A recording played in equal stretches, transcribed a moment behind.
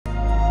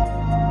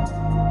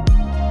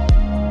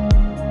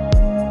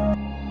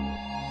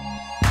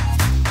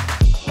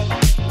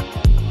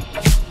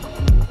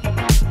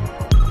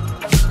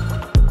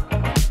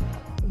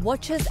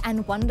Watches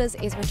and Wonders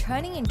is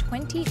returning in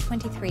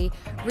 2023,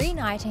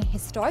 reuniting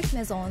historic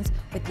maisons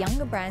with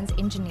younger brands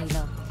in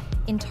Geneva.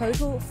 In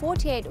total,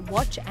 48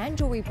 watch and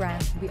jewelry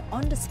brands will be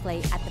on display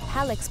at the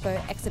PAL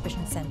Expo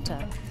Exhibition Centre.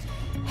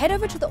 Head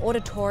over to the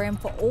auditorium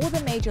for all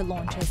the major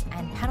launches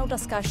and panel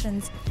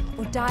discussions,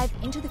 or dive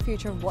into the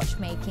future of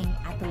watchmaking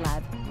at the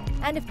lab.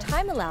 And if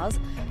time allows,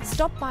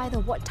 stop by the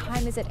What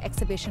Time Is It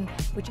exhibition,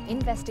 which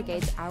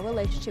investigates our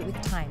relationship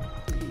with time.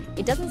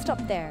 It doesn't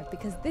stop there,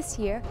 because this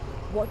year,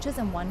 Watches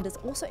and Wonders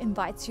also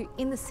invites you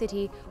in the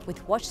city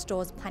with watch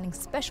stores planning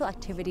special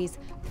activities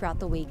throughout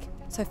the week.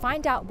 So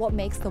find out what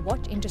makes the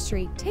watch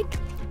industry tick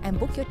and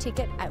book your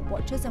ticket at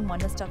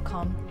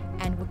watchesandwonders.com,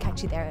 and we'll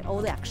catch you there at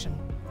all the action.